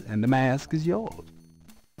 $100 and the mask is yours.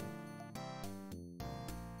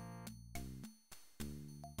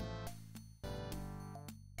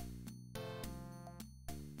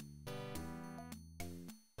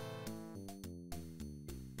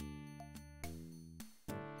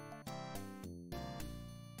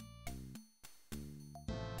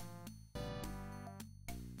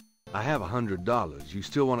 I have $100. You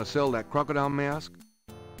still want to sell that crocodile mask?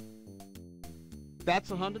 That's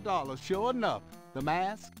 $100, sure enough. The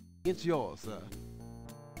mask, it's yours, sir.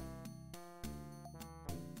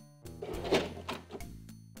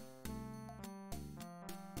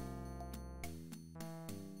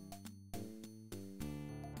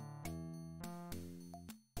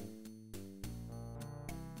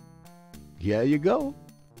 Here you go.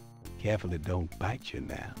 Careful it don't bite you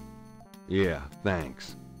now. Yeah,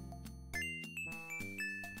 thanks.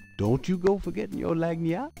 Don't you go forgetting your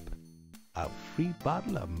lagniappe. A free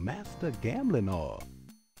bottle of Master Gambling Oil.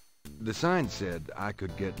 The sign said I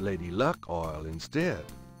could get Lady Luck oil instead.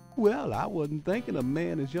 Well, I wasn't thinking a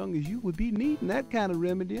man as young as you would be needing that kind of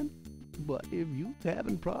remedying. But if you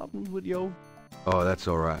having problems with your... Oh, that's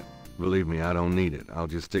all right. Believe me, I don't need it. I'll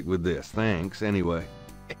just stick with this. Thanks, anyway.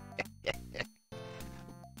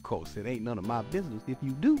 Of course, it ain't none of my business if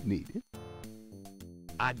you do need it.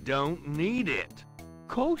 I don't need it.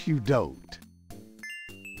 Of course you don't.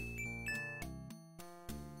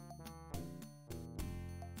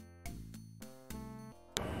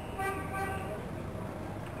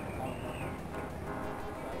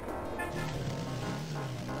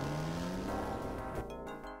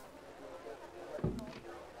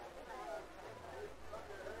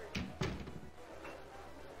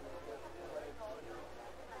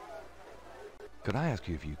 Could I ask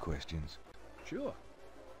you a few questions? Sure.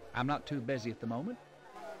 I'm not too busy at the moment.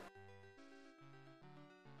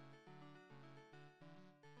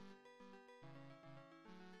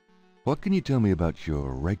 What can you tell me about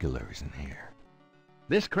your regulars in here?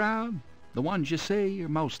 This crowd, the ones you see, are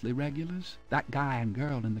mostly regulars. That guy and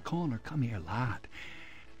girl in the corner come here a lot.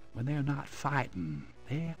 When they're not fighting,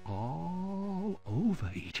 they're all over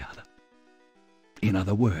each other. In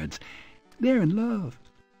other words, they're in love.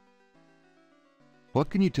 What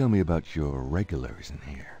can you tell me about your regulars in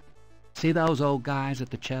here? See those old guys at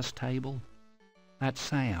the chess table? That's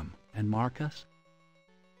Sam and Marcus.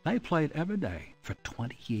 They played every day for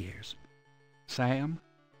 20 years. Sam,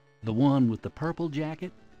 the one with the purple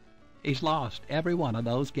jacket, he's lost every one of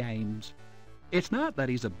those games. It's not that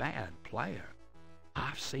he's a bad player.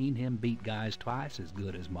 I've seen him beat guys twice as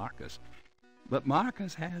good as Marcus. But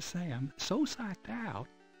Marcus has Sam so psyched out,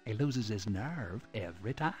 he loses his nerve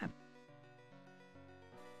every time.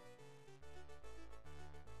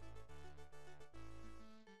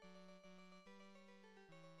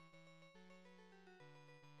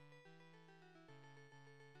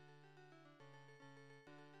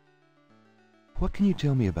 What can you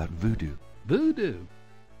tell me about voodoo? Voodoo?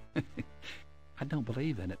 I don't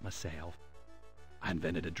believe in it myself. I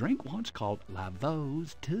invented a drink once called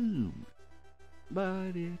Laveau's Tomb,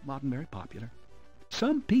 but it wasn't very popular.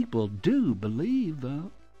 Some people do believe,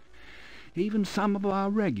 though. Even some of our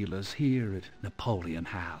regulars here at Napoleon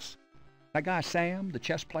House. That guy Sam, the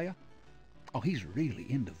chess player, oh, he's really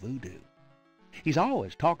into voodoo. He's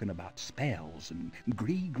always talking about spells and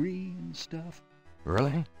gree-gree and stuff.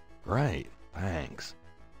 Really? Great. Thanks.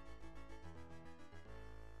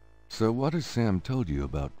 So what has Sam told you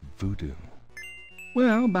about voodoo?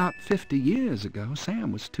 Well, about 50 years ago,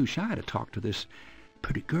 Sam was too shy to talk to this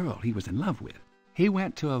pretty girl he was in love with. He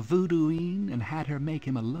went to a voodooine and had her make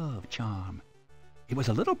him a love charm. It was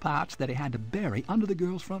a little pouch that he had to bury under the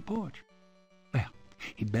girl's front porch. Well,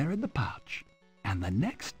 he buried the pouch, and the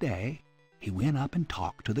next day he went up and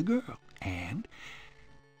talked to the girl, and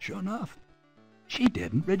sure enough, she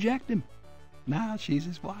didn't reject him. Now she's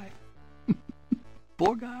his wife.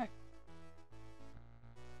 Poor guy.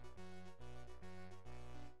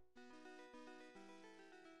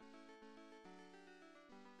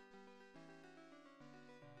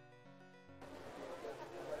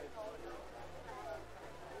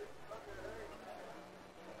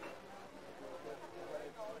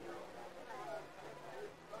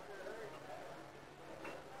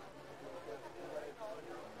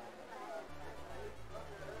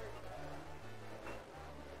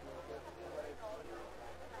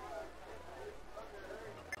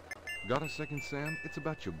 Got a second, Sam? It's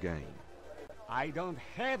about your game. I don't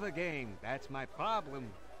have a game. That's my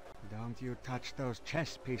problem. Don't you touch those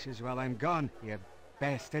chess pieces while I'm gone, you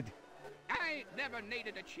bastard. I ain't never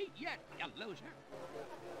needed a cheat yet, you loser.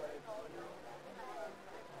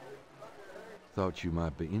 Thought you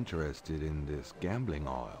might be interested in this gambling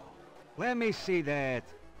oil. Let me see that.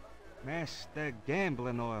 Master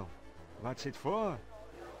Gambling Oil. What's it for?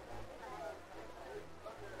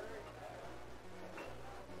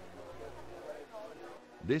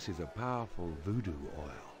 This is a powerful voodoo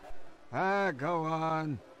oil. Ah, go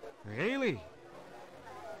on. Really?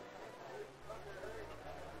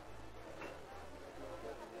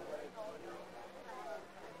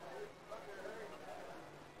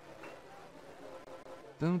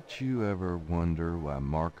 Don't you ever wonder why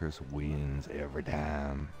Marcus wins every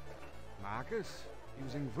time? Marcus?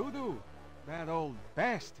 Using voodoo? That old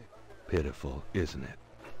bastard. Pitiful, isn't it?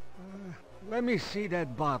 Let me see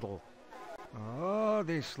that bottle. Oh,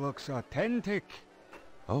 this looks authentic.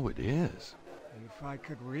 Oh, it is. If I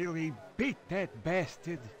could really beat that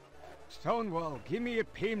bastard. Stonewall, give me a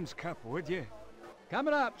Pim's cup, would you?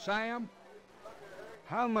 Coming up, Sam.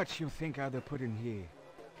 How much you think I ought to put in here?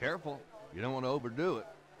 Careful. You don't want to overdo it.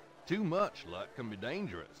 Too much luck can be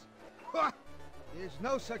dangerous. What? There's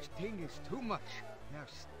no such thing as too much. Now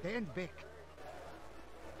stand back.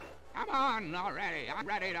 Come on already. I'm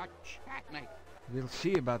ready to checkmate. We'll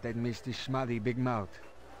see about that, Mr. Schmutty Big Mouth.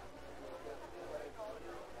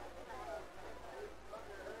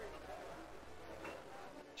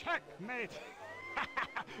 Checkmate!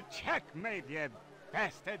 Checkmate, you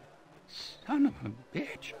bastard! Son of a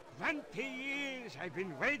bitch. 20 years I've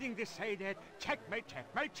been waiting to say that. Checkmate,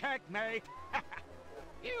 checkmate, checkmate!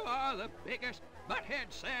 You are the biggest butthead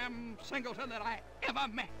Sam Singleton that I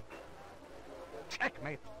ever met.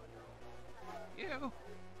 Checkmate! You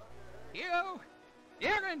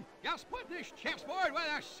can just put this chessboard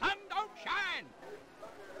where the sun don't shine!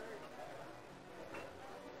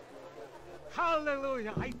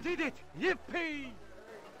 Hallelujah! I did it! Yippee!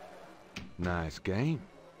 Nice game.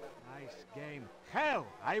 Nice game. Hell,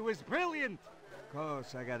 I was brilliant! Of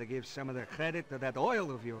course, I gotta give some of the credit to that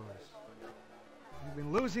oil of yours. You've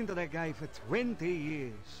been losing to that guy for 20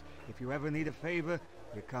 years. If you ever need a favor,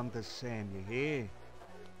 you come to Sam, you hear?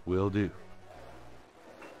 Will do.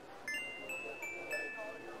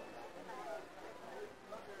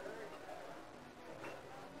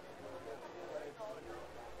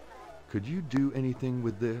 Could you do anything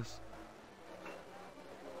with this?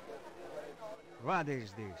 What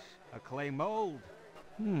is this? A clay mold?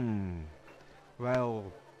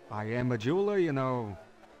 Well, I am a jeweler, you know.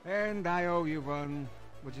 And I owe you one.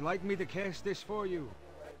 Would you like me to cast this for you?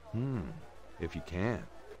 If you can.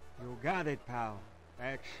 You got it, pal.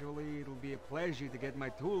 Actually, it'll be a pleasure to get my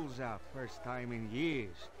tools out. First time in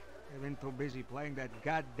years. I've been too busy playing that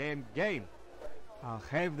goddamn game. I'll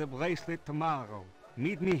have the bracelet tomorrow.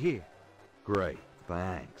 Meet me here. Great,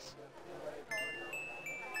 thanks.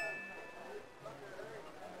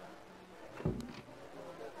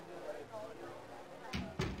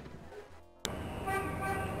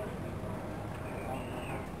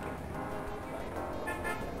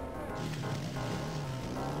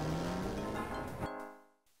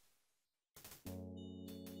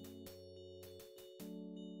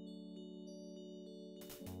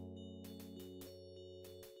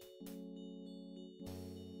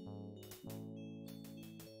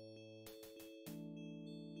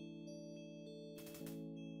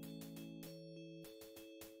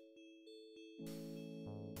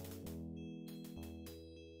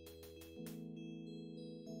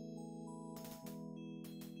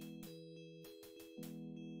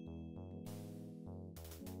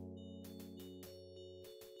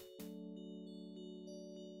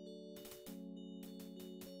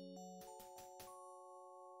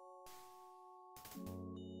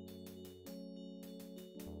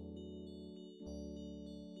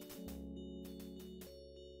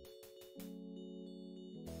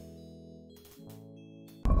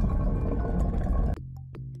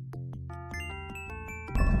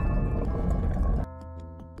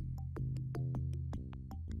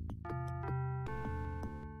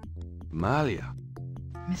 Malia.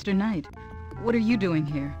 Mr. Knight, what are you doing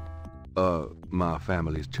here? My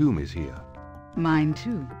family's tomb is here. Mine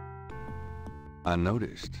too. I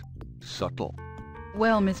noticed. Subtle.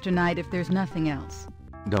 Well, Mr. Knight, if there's nothing else.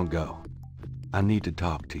 Don't go. I need to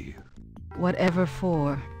talk to you. Whatever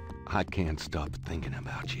for. I can't stop thinking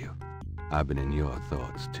about you. I've been in your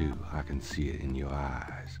thoughts too. I can see it in your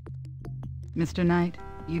eyes. Mr. Knight,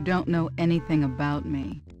 you don't know anything about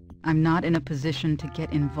me. I'm not in a position to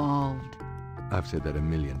get involved. I've said that a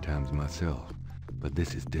million times myself, but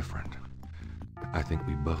this is different. I think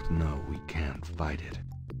we both know we can't fight it.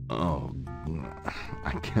 Oh,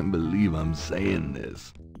 I can't believe I'm saying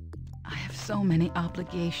this. I have so many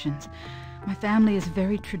obligations. My family is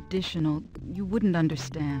very traditional. You wouldn't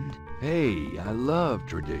understand. Hey, I love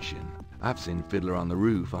tradition. I've seen Fiddler on the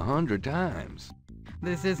Roof 100 times.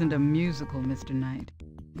 This isn't a musical, Mr. Knight.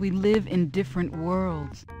 We live in different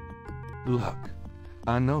worlds. Look,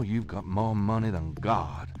 I know you've got more money than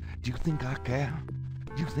God. Do you think I care?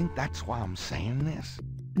 Do you think that's why I'm saying this?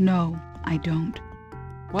 No, I don't.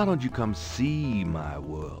 Why don't you come see my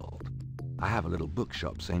world? I have a little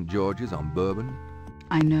bookshop, St. George's on Bourbon.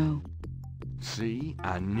 I know. See?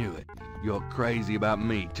 I knew it. You're crazy about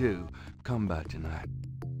me, too. Come by tonight.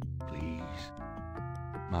 Please.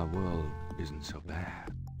 My world isn't so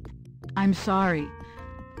bad. I'm sorry,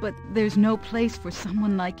 but there's no place for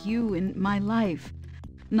someone like you in my life.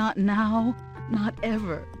 Not now, not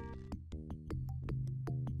ever.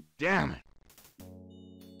 Damn it.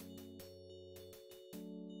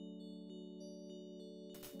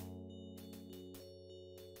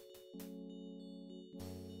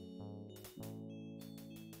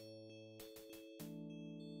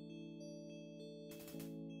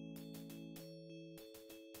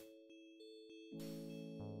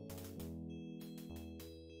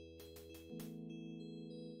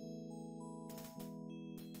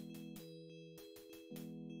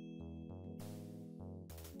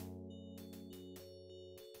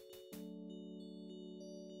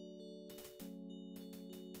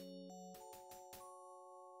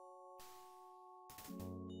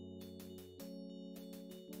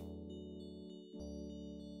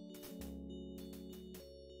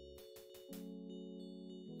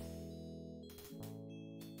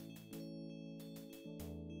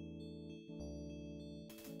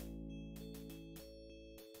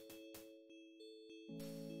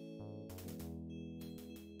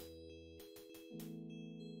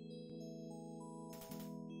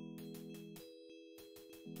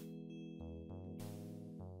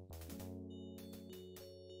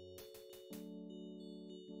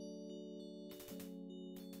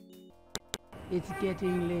 It's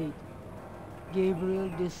getting late. Gabriel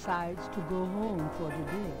decides to go home for the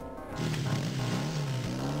day.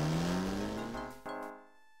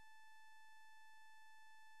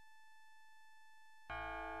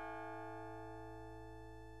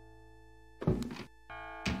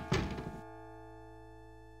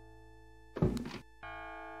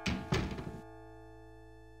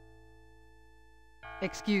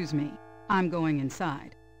 Excuse me. I'm going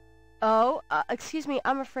inside. Oh, excuse me,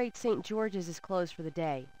 I'm afraid St. George's is closed for the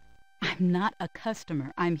day. I'm not a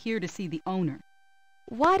customer. I'm here to see the owner.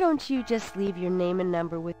 Why don't you just leave your name and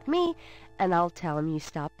number with me, and I'll tell him you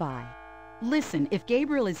stopped by. Listen, if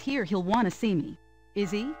Gabriel is here, he'll want to see me. Is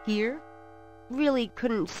he here? Really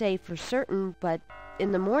couldn't say for certain, but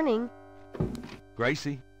in the morning...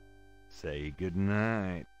 Gracie, say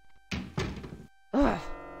goodnight. Ugh.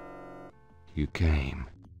 You came.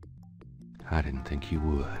 I didn't think you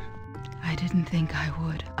would. I didn't think I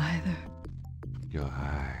would, either. Your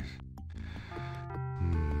eyes.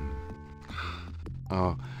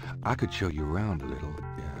 Oh, I could show you around a little.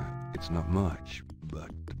 Yeah, it's not much, but...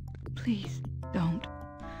 Please, don't.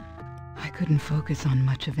 I couldn't focus on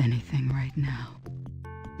much of anything right now.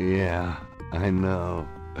 Yeah, I know.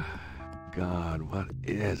 God, what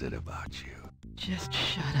is it about you? Just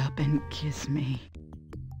shut up and kiss me.